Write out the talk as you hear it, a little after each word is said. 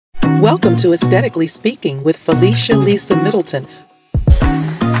Welcome to Aesthetically Speaking with Felicia Lisa Middleton.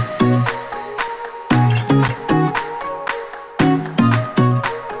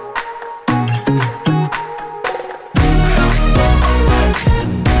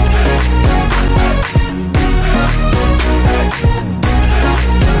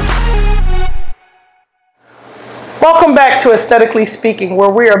 Welcome back to Aesthetically Speaking,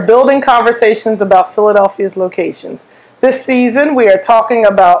 where we are building conversations about Philadelphia's locations. This season, we are talking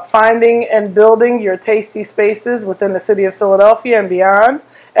about finding and building your tasty spaces within the city of Philadelphia and beyond.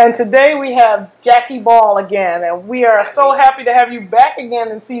 And today we have Jackie Ball again, and we are so happy to have you back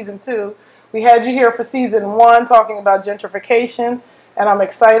again in season 2. We had you here for season 1 talking about gentrification, and I'm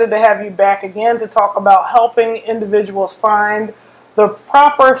excited to have you back again to talk about helping individuals find the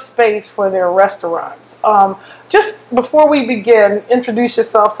proper space for their restaurants. Just before we begin, introduce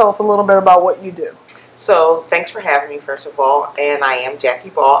yourself, tell us a little bit about what you do. So thanks for having me, first of all, and I am Jackie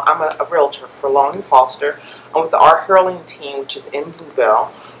Ball. I'm a realtor for Long & Foster. I'm with the Art Hurling team, which is in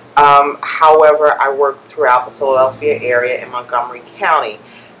Bluebell. However, I work throughout the Philadelphia area in Montgomery County,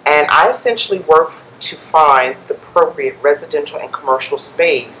 and I essentially work to find the appropriate residential and commercial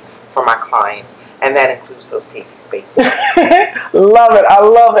space for my clients, and that includes those tasty spaces. Love it. I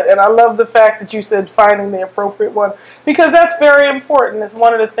love it. And I love the fact that you said finding the appropriate one, because that's very important. It's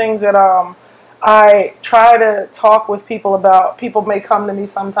one of the things that I try to talk with people about. People may come to me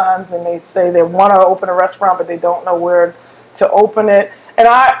sometimes and they say they want to open a restaurant, but they don't know where to open it. And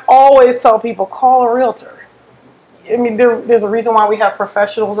I always tell people, call a realtor. I mean, there's a reason why we have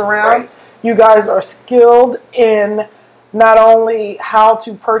professionals around. Right. You guys are skilled in not only how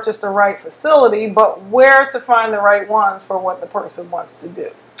to purchase the right facility, but where to find the right ones for what the person wants to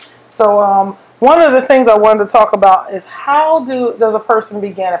do. So one of the things I wanted to talk about is how does a person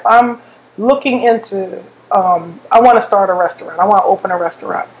begin? If I'm looking into, I want to start a restaurant, I want to open a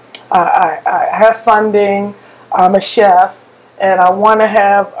restaurant. I have funding, I'm a chef, and I want to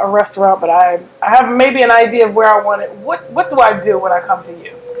have a restaurant, but I have maybe an idea of where I want it. What do I do when I come to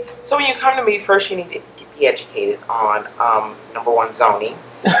you? So when you come to me, first you need to be educated on, number one, zoning.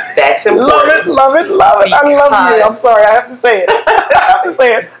 That's important. Love it. I love you. I'm sorry, I have to say it. I have to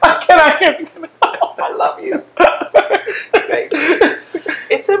say it. I love you.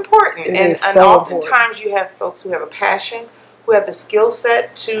 It's important. And so oftentimes you have folks who have a passion, who have the skill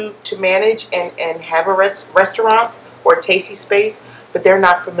set to manage and have a restaurant or a tasty space, but they're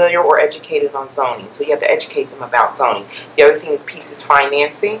not familiar or educated on zoning. So you have to educate them about zoning. The other piece is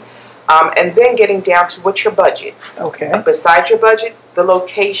financing. And then getting down to what's your budget. Okay. Besides your budget, the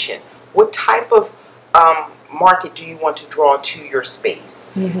location. What type of market do you want to draw to your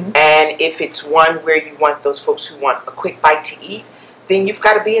space? Mm-hmm. And if it's one where you want those folks who want a quick bite to eat, then you've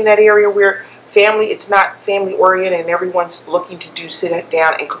got to be in that area where it's not family oriented and everyone's looking to sit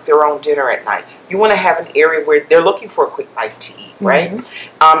down and cook their own dinner at night. You want to have an area where they're looking for a quick bite to eat, right?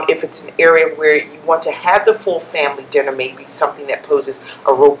 Mm-hmm. If it's an area where you want to have the full family dinner, maybe something that poses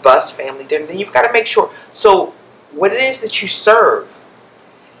a robust family dinner, then you've got to make sure. So what it is that you serve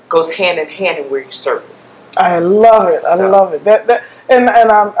goes hand in hand in where you service. I love it. I love it.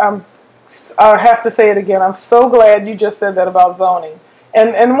 I have to say it again. I'm so glad you just said that about zoning.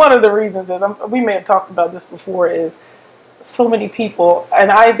 And one of the reasons is, we may have talked about this before, is so many people, and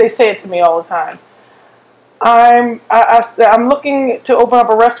they say it to me all the time. I'm looking to open up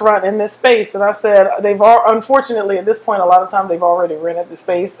a restaurant in this space, and I said unfortunately at this point a lot of times they've already rented the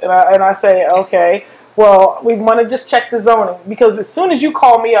space, and I say, okay, well, we want to just check the zoning, because as soon as you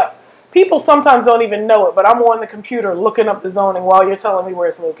call me up, people sometimes don't even know it, but I'm on the computer looking up the zoning while you're telling me where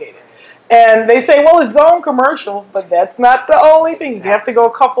it's located. And they say, well, it's zone commercial, but that's not the only thing. You have to go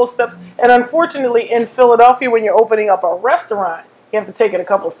a couple steps. And unfortunately, in Philadelphia, when you're opening up a restaurant, you have to take it a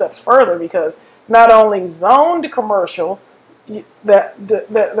couple steps further, because not only zoned commercial,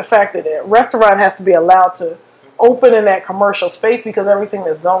 the fact that a restaurant has to be allowed to open in that commercial space, because everything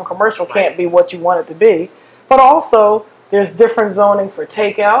that's zoned commercial can't be what you want it to be. But also, there's different zoning for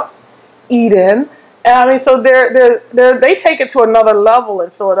takeout, eat-in. And I mean, so they take it to another level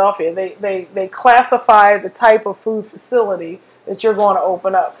in Philadelphia. They classify the type of food facility that you're going to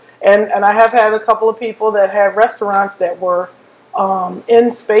open up. And I have had a couple of people that had restaurants that were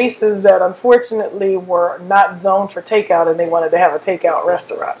in spaces that unfortunately were not zoned for takeout, and they wanted to have a takeout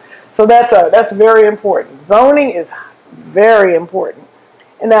restaurant. So that's very important. Zoning is very important.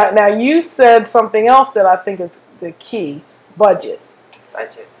 And now you said something else that I think is the key: budget.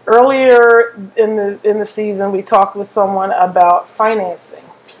 Budget. Earlier in the season, we talked with someone about financing.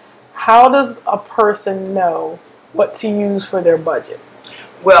 How does a person know what to use for their budget?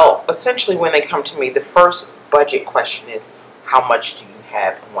 Well, essentially when they come to me, the first budget question is, how much do you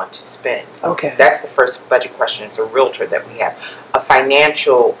have and want to spend. Okay. That's the first budget question. It's a realtor that we have. A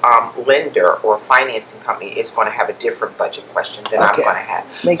financial lender or financing company is going to have a different budget question than I'm going to have.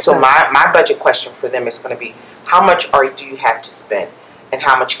 Makes so sense. my budget question for them is going to be, how much do you have to spend? And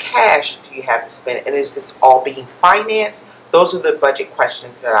how much cash do you have to spend? And is this all being financed? Those are the budget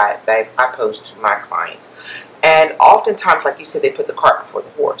questions that I pose to my clients. And oftentimes, like you said, they put the cart before the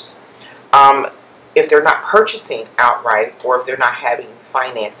horse. If they're not purchasing outright, or if they're not having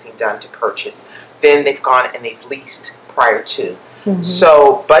financing done to purchase, then they've gone and they've leased prior to.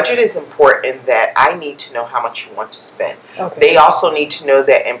 So budget is important, that I need to know how much you want to spend. They also need to know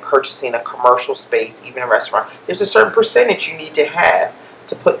that in purchasing a commercial space, even a restaurant, there's a certain percentage you need to have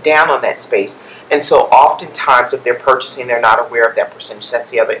to put down on that space. And so oftentimes if they're purchasing, they're not aware of that percentage. That's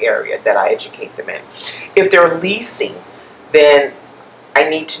the other area that I educate them in. If they're leasing, then I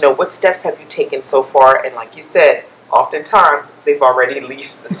need to know, what steps have you taken so far? And like you said, oftentimes they've already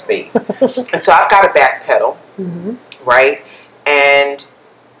leased the space. And so I've got to backpedal, right? And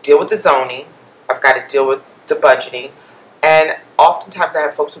deal with the zoning. I've got to deal with the budgeting. And oftentimes I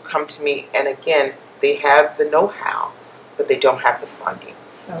have folks who come to me, and again, they have the know-how, but they don't have the funding.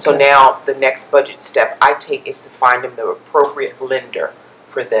 So now the next budget step I take is to find them the appropriate lender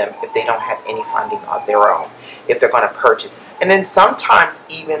for them if they don't have any funding of their own, if they're going to purchase. And then sometimes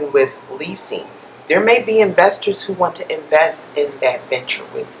even with leasing, there may be investors who want to invest in that venture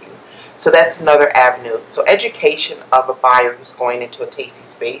with you. So that's another avenue. So education of a buyer who's going into a tasty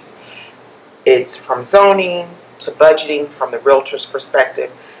space, it's from zoning to budgeting from the realtor's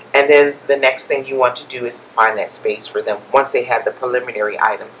perspective. And then the next thing you want to do is find that space for them once they have the preliminary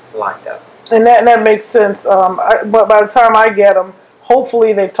items lined up. And that makes sense. But by the time I get them,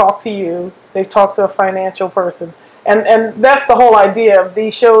 hopefully they've talked to you, they've talked to a financial person. And that's the whole idea of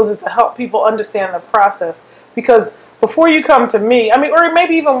these shows, is to help people understand the process. Because before you come to me, I mean, or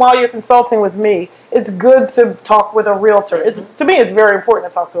maybe even while you're consulting with me, it's good to talk with a realtor. To me, it's very important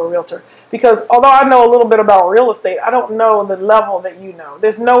to talk to a realtor. Because although I know a little bit about real estate, I don't know the level that you know.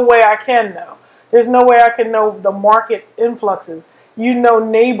 There's no way I can know. There's no way I can know the market influxes. You know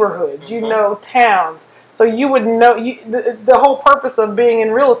neighborhoods. You know towns. So you would know, the whole purpose of being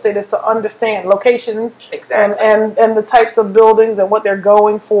in real estate is to understand locations and the types of buildings and what they're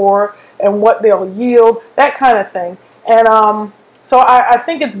going for and what they'll yield, that kind of thing. And so I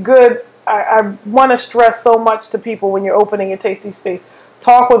think it's good. I want to stress so much to people when you're opening a tasty space.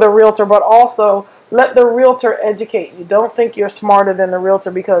 Talk with a realtor, but also let the realtor educate you. Don't think you're smarter than the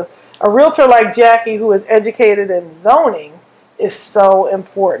realtor, because a realtor like Jackie, who is educated in zoning, is so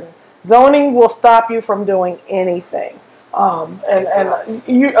important. Zoning will stop you from doing anything. I'm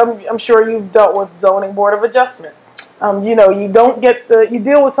sure you've dealt with zoning board of adjustment. You know, you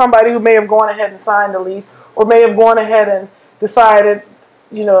deal with somebody who may have gone ahead and signed the lease, or may have gone ahead and decided,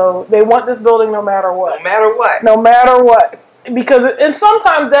 you know, they want this building no matter what. No matter what. No matter what. And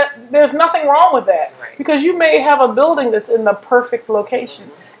sometimes there's nothing wrong with that. Right. Because you may have a building that's in the perfect location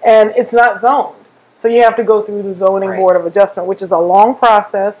and it's not zoned. So you have to go through the zoning board of adjustment, which is a long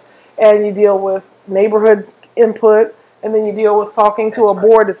process, and you deal with neighborhood input, and then you deal with talking to a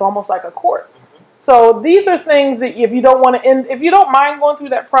board that's almost like a court. So these are things that if you don't mind going through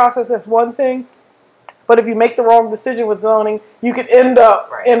that process, that's one thing. But if you make the wrong decision with zoning, you could end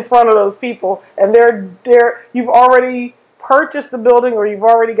up in front of those people, and you've already purchased the building, or you've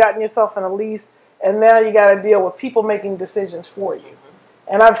already gotten yourself in a lease, and now you got to deal with people making decisions for you.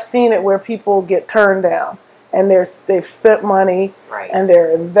 And I've seen it where people get turned down, and they've spent money, and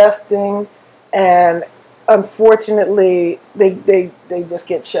they're investing, and unfortunately they just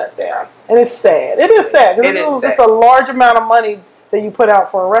get shut down. And it's sad. It is sad. It's a large amount of money that you put out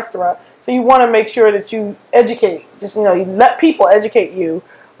for a restaurant. So you want to make sure that you educate. You let people educate you.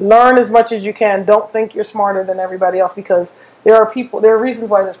 Learn as much as you can. Don't think you're smarter than everybody else, because there are reasons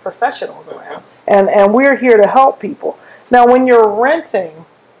why there's professionals around. And we're here to help people. Now, when you're renting,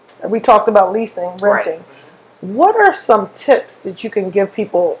 we talked about leasing, renting. What are some tips that you can give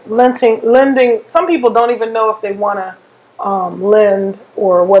people lending? Some people don't even know if they want to lend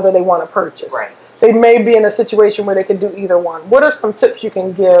or whether they want to purchase. They may be in a situation where they can do either one. What are some tips you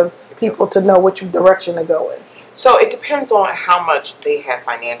can give people to know which direction to go in? So it depends on how much they have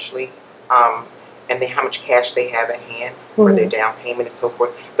financially, and how much cash they have at hand for their down payment and so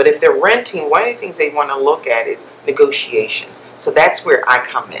forth. But if they're renting, one of the things they want to look at is negotiations. So that's where I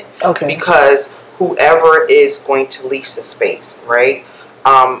come in. Because whoever is going to lease a space, right,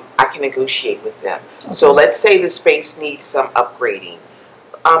 I can negotiate with them. So let's say the space needs some upgrading.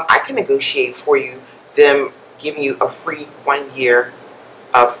 I can negotiate for you, them giving you a free 1 year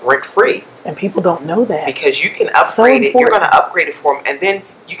of rent-free. And people don't know that. Because you can upgrade it. You're going to upgrade it for them. And then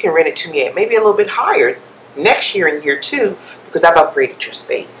you can rent it to me at maybe a little bit higher next year in year 2 because I've upgraded your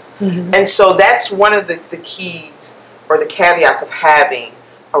space. And so that's one of the keys or the caveats of having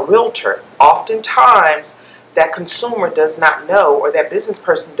a realtor. Oftentimes, that consumer does not know, or that business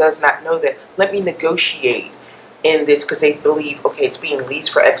person does not know that, let me negotiate in this because they believe, okay, it's being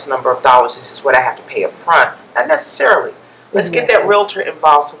leased for X number of dollars. This is what I have to pay up front. Not necessarily. Let's get that realtor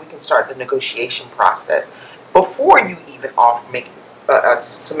involved so we can start the negotiation process before you even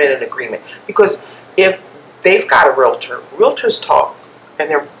submit an agreement. Because if they've got a realtor, realtors talk and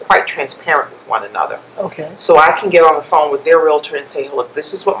they're quite transparent with one another. Okay. So I can get on the phone with their realtor and say, look,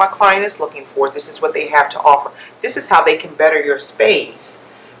 this is what my client is looking for. This is what they have to offer. This is how they can better your space,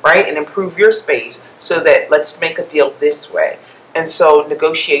 right, and improve your space so that let's make a deal this way. And so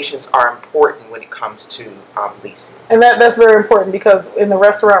negotiations are important when it comes to leasing. And that's very important because in the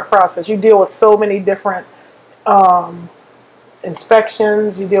restaurant process, you deal with so many different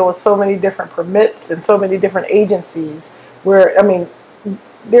inspections, you deal with so many different permits and so many different agencies where, I mean,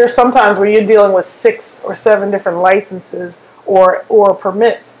 there's sometimes where you're dealing with 6 or 7 different licenses or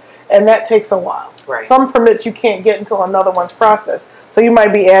permits, and that takes a while. Right. Some permits you can't get until another one's processed. So you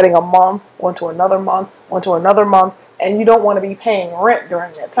might be adding a month, one to another month, one to another month, and you don't want to be paying rent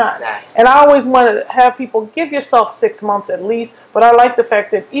during that time. Exactly. And I always want to have people give yourself 6 months at least, but I like the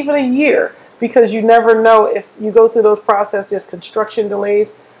fact that even a year, because you never know if you go through those processes, there's construction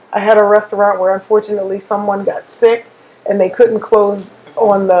delays. I had a restaurant where unfortunately someone got sick and they couldn't close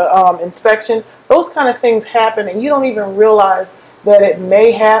on the inspection. Those kind of things happen and you don't even realize that it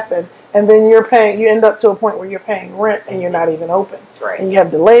may happen. And then you end up to a point where you're paying rent and you're not even open. Right. And you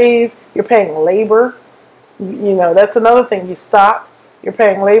have delays, you're paying labor. You know, that's another thing. You stop, you're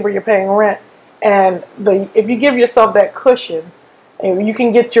paying labor, you're paying rent. And if you give yourself that cushion, and you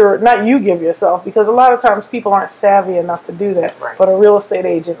can get not you give yourself, because a lot of times people aren't savvy enough to do that, right, but a real estate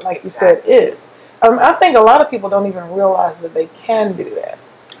agent, like you said, is. I think a lot of people don't even realize that they can do that.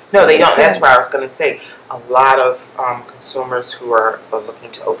 No, they don't. That's why I was going to say a lot of consumers who are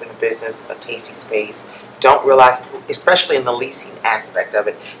looking to open a business, a tasty space, don't realize, especially in the leasing aspect of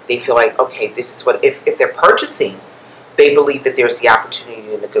it, they feel like, okay, this is what, if they're purchasing, they believe that there's the opportunity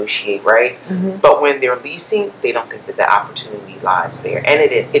to negotiate, right? But when they're leasing, they don't think that the opportunity lies there. And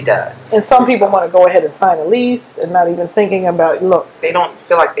it does. And some people want to go ahead and sign a lease and not even thinking about, look. They don't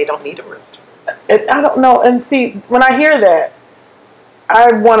feel like they don't need a realtor. I don't know. And see, when I hear that,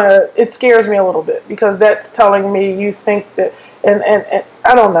 it scares me a little bit because that's telling me you think that, and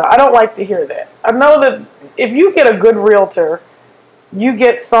I don't know. I don't like to hear that. I know that if you get a good realtor, you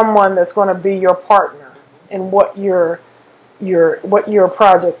get someone that's going to be your partner in what your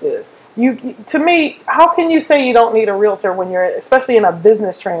project is. To me, how can you say you don't need a realtor when you're, especially in a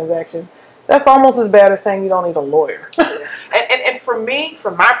business transaction? That's almost as bad as saying you don't need a lawyer. and for me,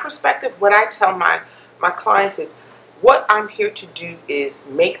 from my perspective, what I tell my clients is, what I'm here to do is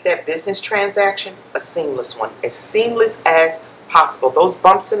make that business transaction a seamless one, as seamless as possible. Those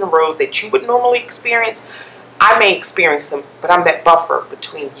bumps in the road that you would normally experience, I may experience them, but I'm that buffer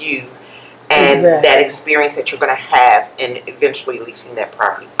between you and that experience that you're going to have and eventually leasing that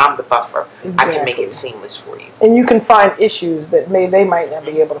property. I'm the buffer. I can make it seamless for you. And you can find issues that they might not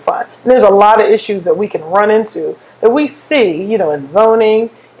be able to find. And there's a lot of issues that we can run into that we see, you know, in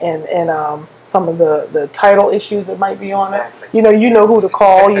zoning and some of the title issues that might be on it. You know who to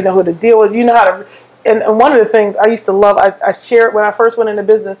call, you know who to deal with, you know how to. And one of the things I used to love, I shared when I first went into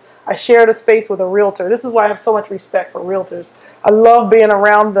business, I shared a space with a realtor. This is why I have so much respect for realtors. I love being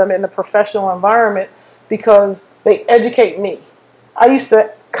around them in the professional environment because they educate me. I used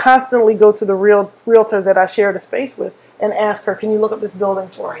to constantly go to the realtor that I shared a space with and ask her, can you look up this building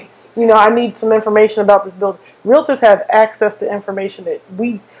for me? You know, I need some information about this building. Realtors have access to information that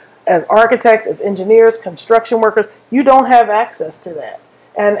we, as architects, as engineers, construction workers, you don't have access to that.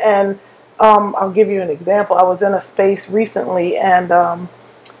 And I'll give you an example. I was in a space recently, and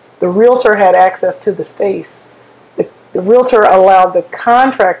the realtor had access to the space. The realtor allowed the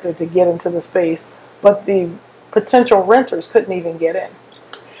contractor to get into the space, but the potential renters couldn't even get in.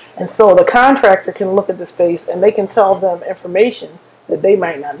 And so the contractor can look at the space, and they can tell them information that they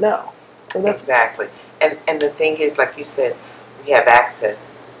might not know. So that's exactly. And the thing is, like you said, we have access.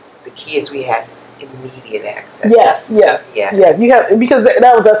 The key is we have immediate access. Yes. You have, because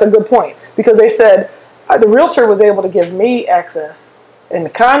that's a good point. Because they said the realtor was able to give me access and the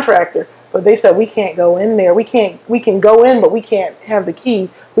contractor, but they said we can't go in there. We can go in, but we can't have the key.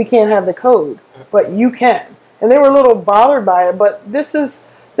 We can't have the code, but you can. And they were a little bothered by it. But this is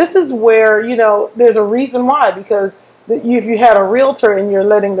where, you know, there's a reason why, because if you had a realtor and you're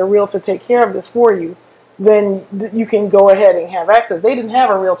letting the realtor take care of this for you, then you can go ahead and have access. They didn't have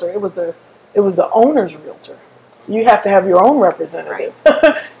a realtor; it was the owner's realtor. You have to have your own representative.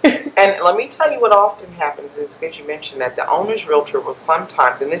 Right. And let me tell you what often happens is, because you mentioned that the owner's realtor will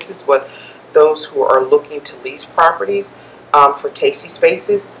sometimes, and this is what those who are looking to lease properties for tasty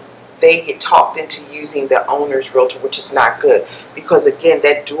spaces, they get talked into using the owner's realtor, which is not good, because again,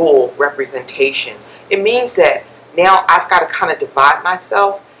 that dual representation, it means that now I've got to kind of divide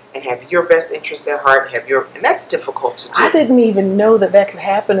myself and have your best interest at heart, and that's difficult to do. I didn't even know that could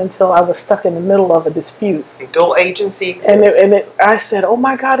happen until I was stuck in the middle of a dispute. And dual agency exists. I said, oh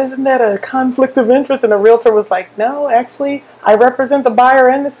my God, isn't that a conflict of interest? And the realtor was like, no, actually, I represent the buyer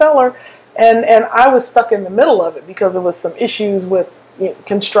and the seller. And I was stuck in the middle of it because there was some issues with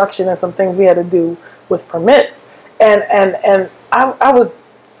construction and some things we had to do with permits. And I was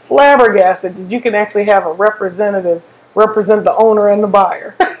flabbergasted that you can actually have a representative represent the owner and the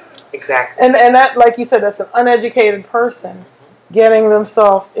buyer. Exactly. And that, like you said, that's an uneducated person getting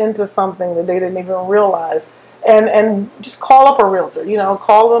themselves into something that they didn't even realize. And just call up a realtor,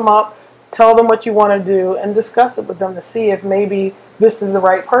 call them up, tell them what you want to do, and discuss it with them to see if maybe this is the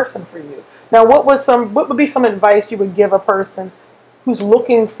right person for you. Now, what would be some advice you would give a person who's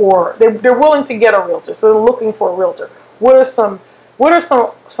looking for, they're willing to get a realtor, so they're looking for a realtor. What are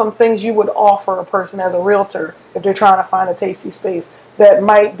some things you would offer a person as a realtor if they're trying to find a tasty space that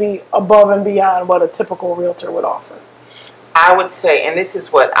might be above and beyond what a typical realtor would offer? I would say, and this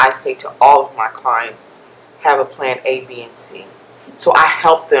is what I say to all of my clients, have a plan A, B, and C. So I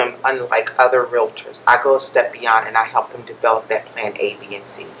help them, unlike other realtors. I go a step beyond and I help them develop that plan A, B, and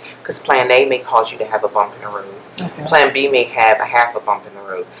C. Because plan A may cause you to have a bump in the road. Okay. Plan B may have a half a bump in the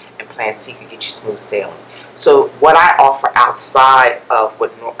road. And plan C could get you smooth sailing. So what I offer outside of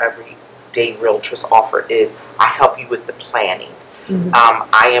what everyday realtors offer is I help you with the planning. Mm-hmm.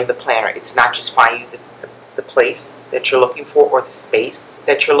 I am the planner. It's not just finding you the place that you're looking for or the space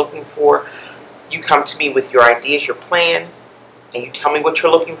that you're looking for. You come to me with your ideas, your plan, and you tell me what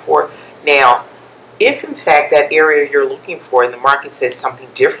you're looking for. Now, if in fact that area you're looking for in the market says something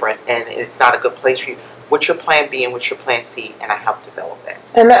different and it's not a good place for you, what's your plan B and what's your plan C? And I help develop that.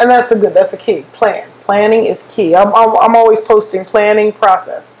 And that's a key. Planning is key. I'm always posting planning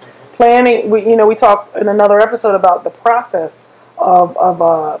process. Mm-hmm. Planning, we talked in another episode about the process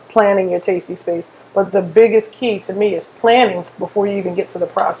of planning your tasty space. But the biggest key to me is planning before you even get to the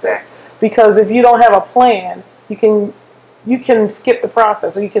process. Exactly. Because if you don't have a plan, you can skip the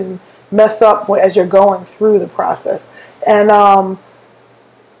process, or you can mess up as you're going through the process. And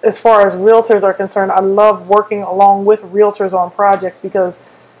as far as realtors are concerned, I love working along with realtors on projects, because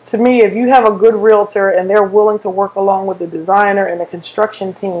to me, if you have a good realtor and they're willing to work along with the designer and the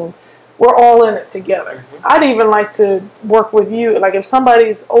construction team, we're all in it together. Mm-hmm. I'd even like to work with you. Like if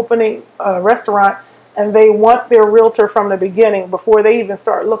somebody's opening a restaurant and they want their realtor from the beginning before they even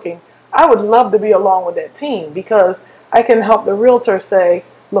start looking, I would love to be along with that team, because I can help the realtor say,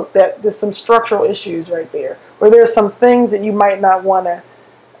 look, there's some structural issues right there, or there's some things that you might not want to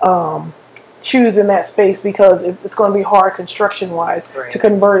choose in that space because it's going to be hard construction-wise to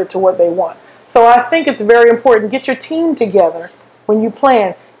convert it to what they want. So I think it's very important. Get your team together when you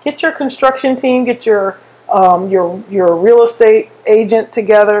plan. Get your construction team, get your real estate agent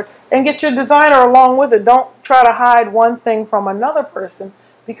together, and get your designer along with it. Don't try to hide one thing from another person,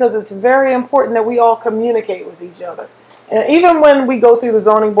 because it's very important that we all communicate with each other. And even when we go through the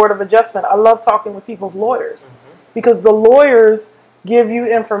Zoning Board of Adjustment, I love talking with people's lawyers, because the lawyers give you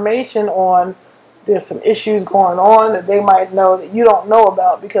information on there's some issues going on that they might know that you don't know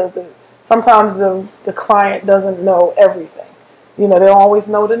about, because sometimes the client doesn't know everything. They don't always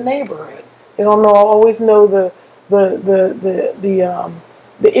know the neighborhood. They don't always know the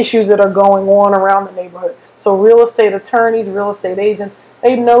issues that are going on around the neighborhood. So real estate attorneys, real estate agents,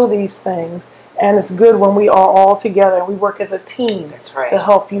 they know these things, and it's good when we are all together and we work as a team to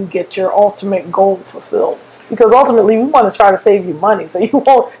help you get your ultimate goal fulfilled. Because ultimately, we want to try to save you money so you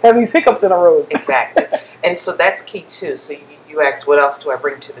won't have these hiccups in the road. Exactly. And so that's key, too. So you asked, what else do I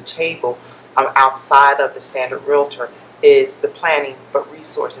bring to the table outside of the standard realtor? Is the planning, but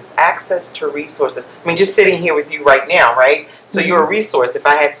resources, access to resources. I mean, just sitting here with you right now, right? So you're a resource. If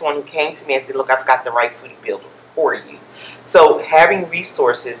I had someone who came to me and said, look, I've got the right foodie builder for you. So having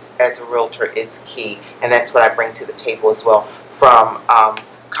resources as a realtor is key, and that's what I bring to the table as well, from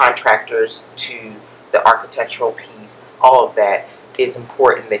contractors to the architectural piece. All of that is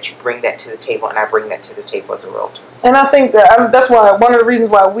important, that you bring that to the table, and I bring that to the table as a realtor. And I think that's why one of the reasons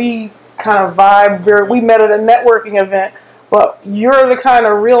why we kind of vibe. We met at a networking event But you're the kind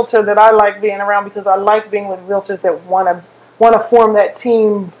of realtor that I like being around, because I like being with realtors that want to form that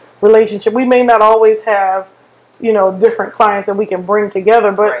team relationship. We may not always have, different clients that we can bring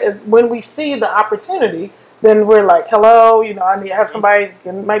together, but when we see the opportunity, then we're like, hello, I need to have somebody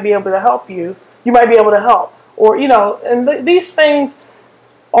that might be able to help you. You might be able to help. Or, and these things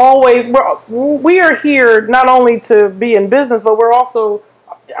always, we are here not only to be in business, but we're also,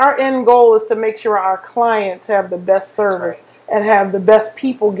 our end goal is to make sure our clients have the best service and have the best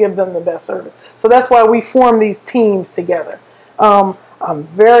people give them the best service. So that's why we form these teams together. I'm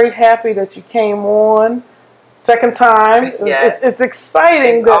very happy that you came on. Second time. It's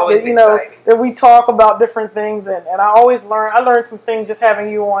exciting that we talk about different things, and I always learn. I learned some things just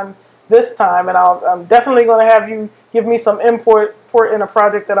having you on this time, and I'm definitely going to have you give me some input in a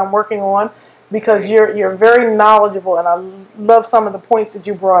project that I'm working on, because you're very knowledgeable, and I love some of the points that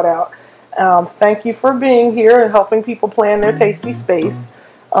you brought out. Thank you for being here and helping people plan their tasty space.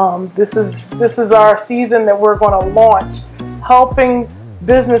 This is our season that we're going to launch, helping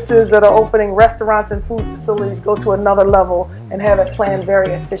businesses that are opening restaurants and food facilities go to another level and have it planned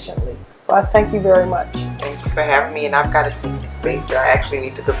very efficiently. So I thank you very much. Thank you for having me, and I've got a tasty space that I actually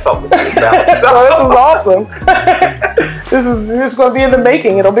need to consult with you about. So this is awesome. This is going to be in the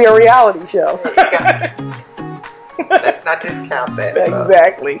making. It'll be a reality show. Let's not discount that.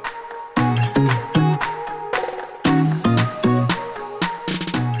 Exactly. So.